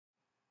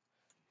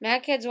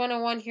MacOS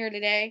 101 here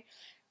today.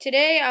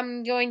 Today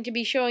I'm going to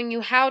be showing you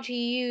how to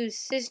use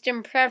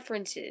system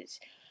preferences.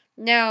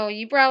 Now,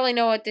 you probably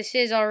know what this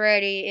is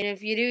already, and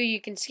if you do, you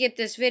can skip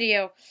this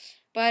video.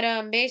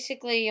 But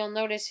basically, you'll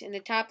notice in the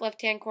top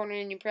left-hand corner,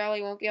 and you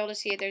probably won't be able to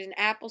see it, there's an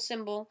Apple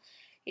symbol.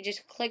 You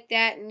just click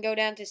that and go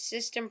down to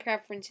System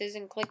Preferences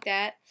and click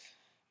that.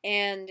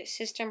 And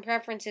System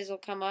Preferences will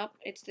come up.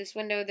 It's this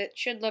window that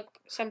should look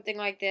something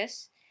like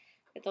this,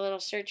 with the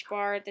little search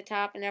bar at the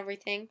top and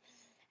everything.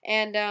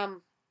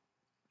 And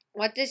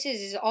what this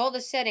is all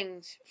the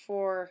settings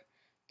for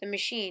the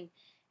machine.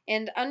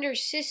 And under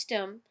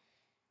System,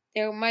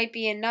 there might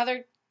be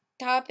another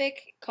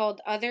topic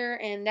called Other,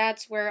 and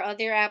that's where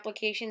other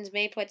applications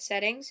may put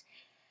settings.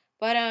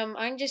 But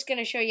I'm just going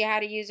to show you how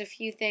to use a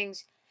few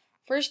things.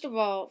 First of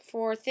all,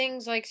 for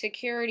things like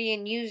security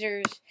and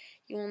users,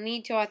 you will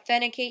need to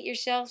authenticate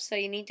yourself, so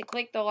you need to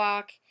click the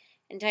lock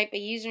and type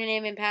a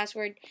username and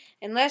password.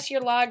 Unless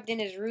you're logged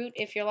in as root,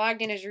 if you're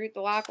logged in as root,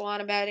 the lock will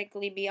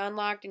automatically be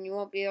unlocked and you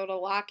won't be able to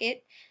lock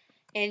it.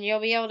 And you'll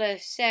be able to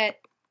set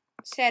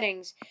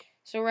settings.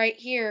 So right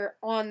here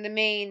on the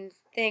main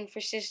thing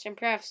for system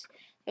prefs,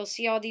 you'll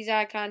see all these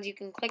icons. You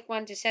can click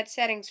one to set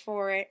settings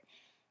for it,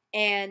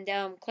 and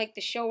click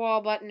the show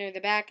all button or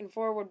the back and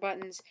forward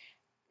buttons,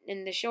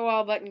 and the show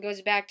all button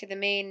goes back to the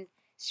main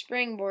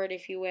springboard,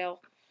 if you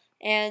will.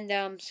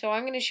 And so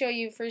I'm going to show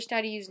you first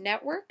how to use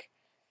network.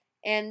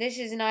 And this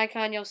is an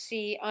icon you'll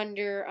see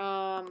under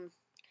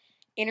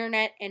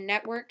Internet and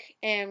Network.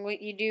 And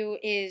what you do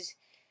is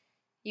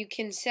you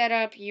can set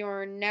up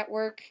your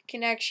network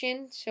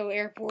connection, so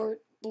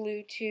airport,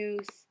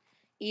 Bluetooth,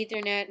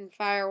 Ethernet, and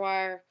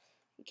Firewire.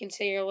 You can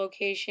say your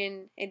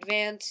location,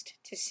 advanced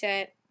to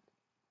set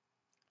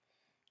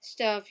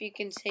stuff. You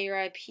can say your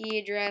IP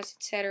address,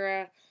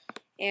 etc.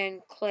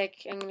 And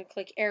click, I'm going to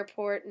click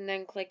airport and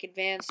then click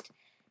advanced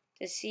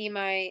to see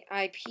my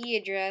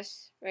IP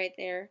address right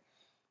there.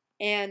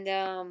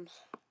 And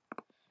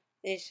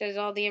it says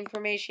all the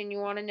information you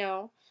want to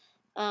know.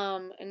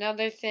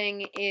 Another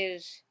thing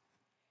is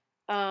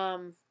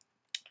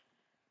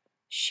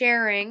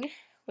sharing,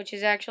 which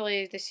is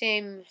actually the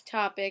same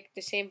topic,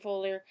 the same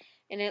folder,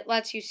 and it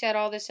lets you set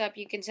all this up.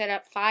 You can set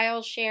up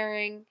file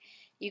sharing.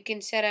 You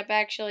can set up,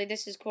 actually,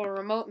 this is called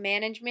remote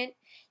management.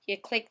 You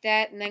click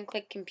that and then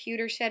click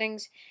computer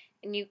settings,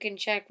 and you can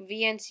check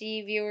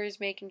VNC viewers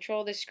may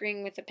control the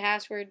screen with a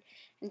password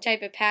and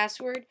type a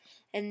password.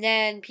 And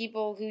then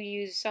people who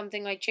use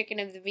something like Chicken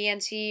of the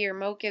VNC or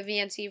Mocha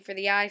VNC for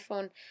the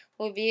iPhone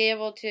will be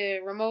able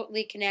to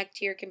remotely connect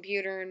to your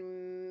computer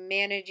and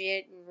manage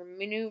it and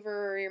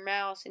maneuver your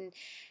mouse and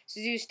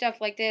do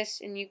stuff like this.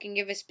 And you can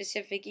give a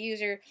specific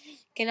user. You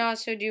can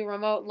also do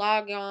remote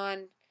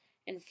logon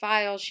and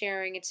file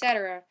sharing,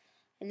 etc.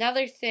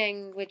 Another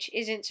thing which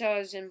isn't so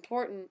as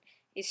important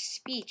is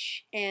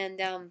speech,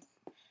 and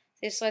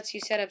this lets you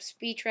set up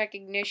speech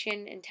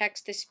recognition and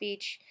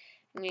text-to-speech,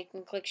 and you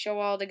can click show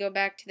all to go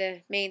back to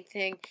the main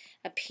thing.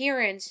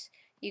 Appearance,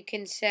 you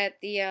can set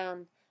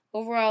the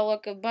overall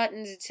look of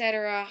buttons,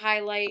 etc.,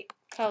 highlight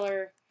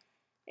color,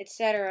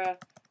 etc.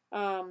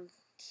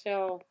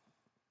 So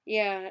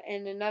yeah,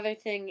 and another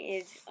thing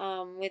is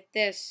with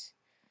this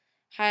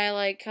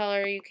highlight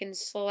color, you can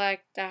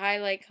select the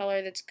highlight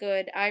color that's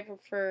good. I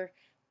prefer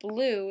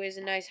blue is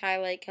a nice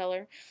highlight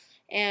color,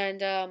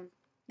 and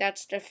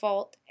that's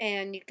default.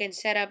 And you can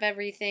set up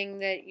everything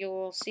that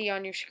you'll see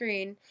on your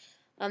screen.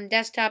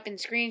 Desktop and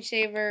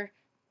screensaver,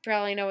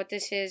 probably know what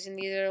this is, and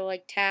these are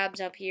like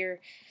tabs up here.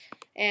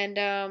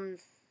 And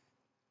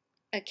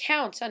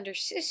accounts under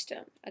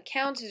system.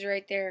 Accounts is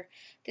right there.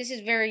 This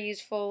is very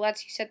useful.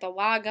 Lets you set the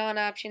logon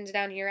options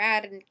down here.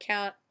 Add an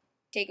account,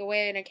 take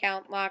away an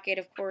account, lock it,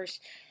 of course.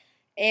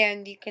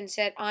 And you can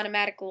set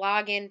automatic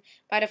login.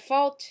 By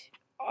default,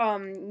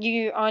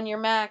 you on your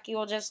Mac, you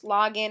will just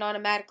log in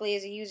automatically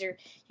as a user.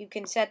 You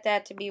can set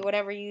that to be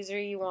whatever user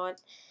you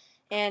want.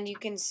 And you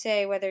can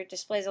say whether it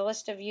displays a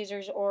list of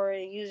users or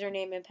a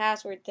username and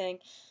password thing.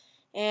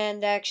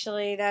 And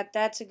actually,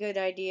 that's a good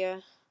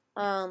idea.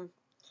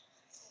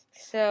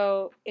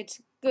 So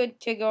it's good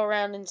to go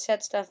around and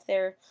set stuff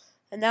there.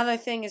 Another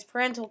thing is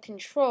parental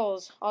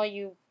controls. All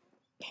you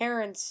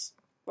parents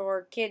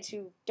or kids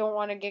who don't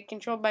want to get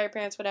controlled by your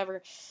parents,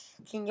 whatever,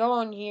 can go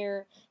on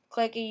here,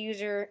 click a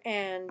user,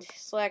 and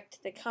select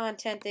the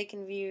content they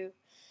can view,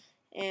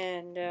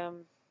 and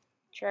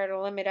try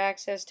to limit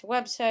access to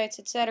websites,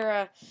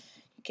 etc.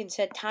 You can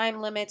set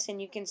time limits,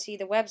 and you can see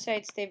the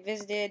websites they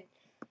visited,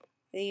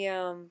 the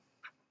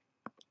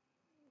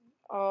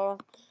all,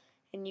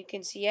 and you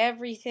can see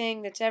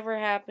everything that's ever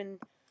happened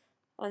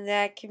on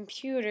that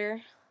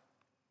computer.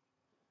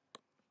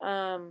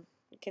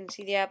 You can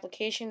see the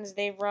applications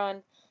they've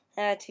run.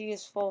 That's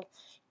useful.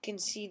 You can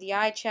see the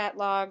iChat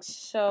logs,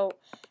 so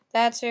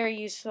that's very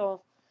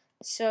useful.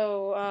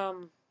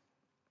 So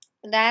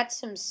that's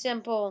some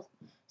simple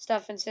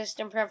stuff in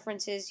system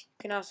preferences. You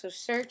can also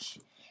search.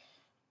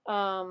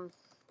 And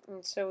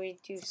so we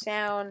do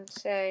sound,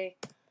 say,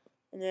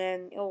 and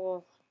then it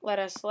will let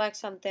us select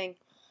something.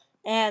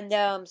 And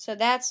so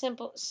that's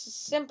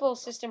simple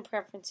system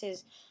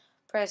preferences.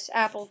 press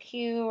Apple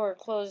Q or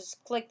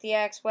click the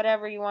X,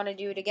 whatever you want to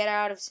do to get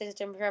out of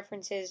system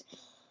preferences.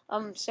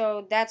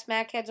 So that's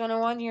MacHeads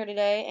 101 here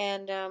today,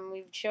 and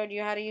we've showed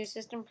you how to use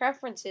system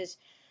preferences.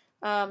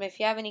 If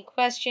you have any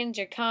questions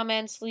or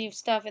comments, leave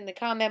stuff in the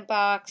comment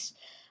box.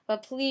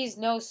 But please,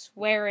 no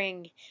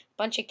swearing.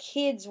 Bunch of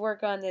kids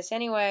work on this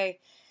anyway.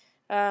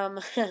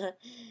 See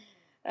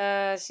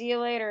you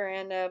later,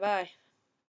 and bye.